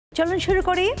চলুন শুরু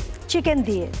করি চিকেন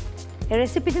দিয়ে। এই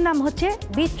রেসিপিটির নাম হচ্ছে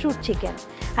বিটরুট চিকেন।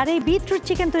 আর এই বিটরুট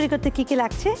চিকেন তৈরি করতে কী কী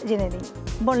লাগছে জেনে নিন।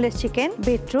 Boneless chicken,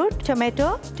 beetroot,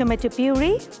 tomato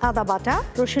puree, আদা বাটা,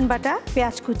 রসুন বাটা,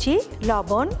 পেঁয়াজ কুচি,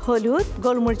 লবণ, হলুদ,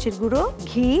 গোলমরিচের গুঁড়ো,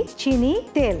 ঘি, চিনি,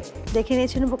 তেল। দেখে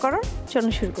নিয়েছেন উপকরণ,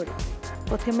 চলুন শুরু করি।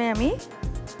 প্রথমে আমি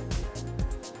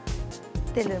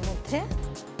তেলের মধ্যে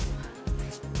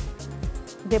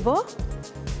দেব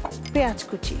পেঁয়াজ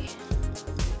কুচি।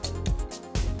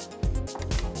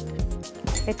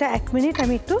 এটা 1 মিনিট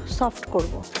আমি একটু সফট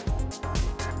করব।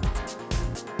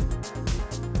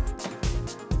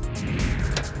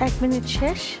 এক মিনিট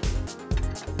শেষ।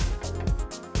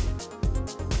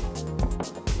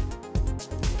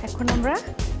 এখন আমরা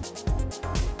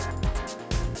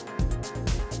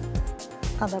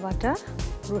আদা বাটা,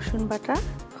 রসুন বাটা,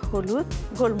 হলুদ,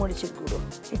 গোলমরিচের গুঁড়ো।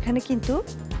 এখানে কিন্তু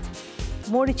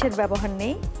মরিচের ব্যবহার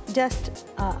নেই, জাস্ট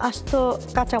আস্ত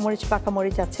কাঁচামরিচ, পাকা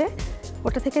মরিচ আছে,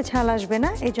 ওটা থেকে ঝাল আসবে না,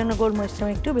 এই জন্য গোলমরিচটা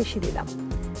আমি একটু বেশি দিলাম।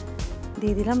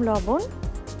 দিয়ে দিলাম লবণ,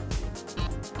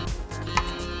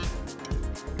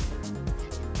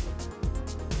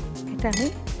 এটা আমি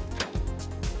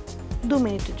 2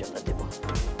 মিনিটের জন্য দেব।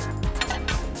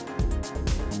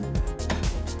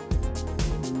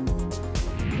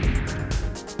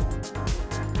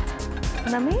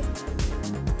 আমি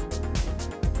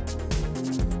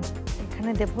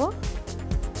এখানে দেব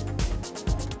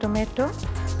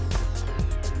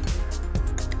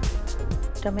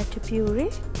টমেটো পিউরি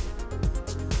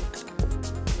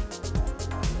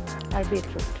আর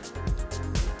বিটরুট।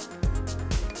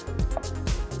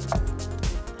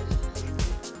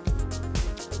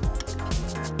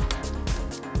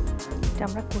 এটা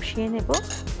আমরা কষিয়ে নেব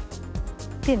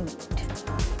 3 মিনিট।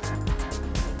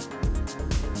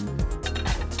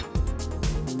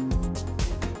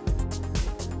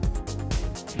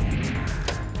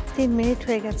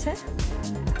 হয়ে গেছে।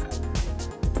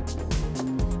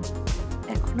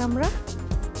 এখন আমরা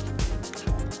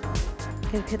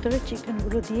এর ভেতরে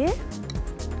চিকেনগুলো দিয়ে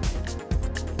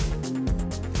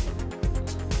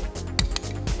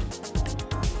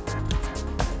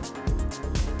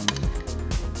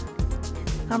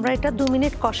আমরা এটা 2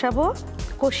 মিনিট কষাবো।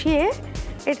 কষিয়ে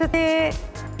এটাতে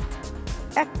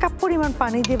 1 কাপ পরিমাণ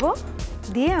পানি দেব,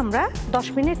 দিয়ে আমরা 10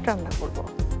 মিনিট রান্না করব।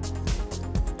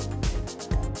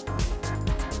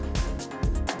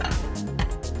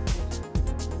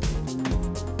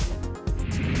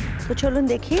 তো চলুন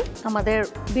দেখি আমাদের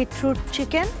বিটরুট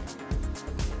চিকেন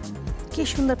কি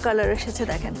সুন্দর কালার এসেছে,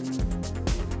 দেখেন।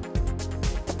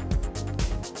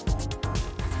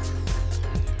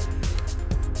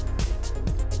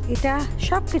 এটা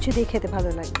সব কিছু দিয়ে খেতে ভালো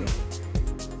লাগবে।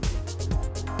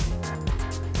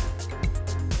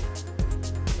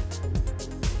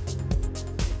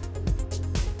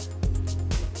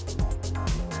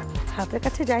 হাতের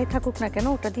কাছে যাই থাকুক না কেন,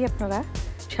 ওটা দিয়ে আপনারা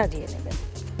সাজিয়ে নেবেন।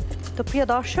 তো প্রিয়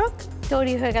দর্শক,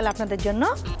 তৈরি হয়ে গেল আপনাদের জন্য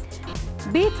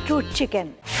বিটরুট চিকেন।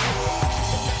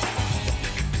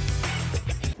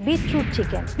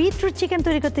 বিটরুট চিকেন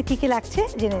তৈরি করতে কী কী লাগছে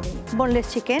জেনে নিন। Boneless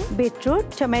chicken, beetroot,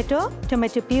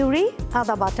 tomato puree,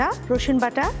 আদা বাটা, রসুন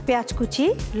বাটা, পেঁয়াজ কুচি,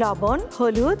 লবণ,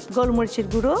 হলুদ, গোলমরিচের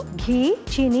গুঁড়ো, ঘি,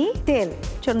 চিনি, তেল।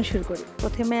 চলুন শুরু করি।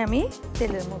 প্রথমে আমি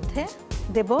তেলের মধ্যে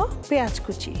দেব পেঁয়াজ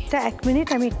কুচি। এটা 1 মিনিট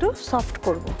আমি একটু সফট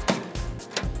করব।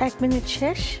 1 মিনিট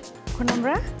শেষ। এখন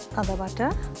আমরা আদা বাটা,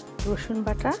 রসুন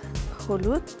বাটা,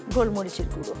 হলুদ, গোলমরিচের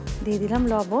গুঁড়ো, দিয়ে দিলাম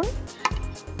লবণ।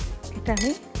 এটা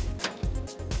আমি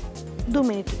 2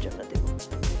 মিনিটের জন্য দেব।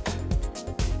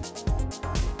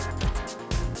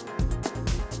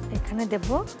 এখানে দেব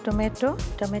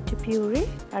টমেটো পিউরি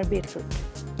আর বিটরুট।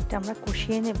 এটা আমরা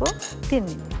কষিয়ে নেব 3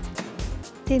 মিনিট।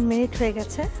 3 মিনিট হয়ে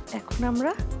গেছে। এখন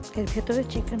আমরা এর ভেতরে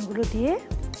চিকেনগুলো দিয়ে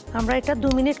আমরা এটা 2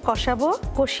 মিনিট কষাবো।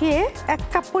 কষিয়ে 1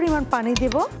 কাপ পরিমাণ পানি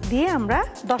দেব, দিয়ে আমরা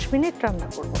 10 মিনিট রান্না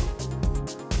করব।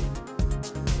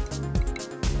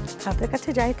 হাতের কাছে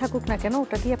যাই থাকুক না কেন,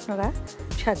 ওটা দিয়ে আপনারা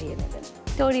সাজিয়ে নেবেন।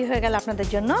 তৈরি হয়ে গেল আপনাদের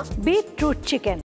জন্য বিটরুট চিকেন।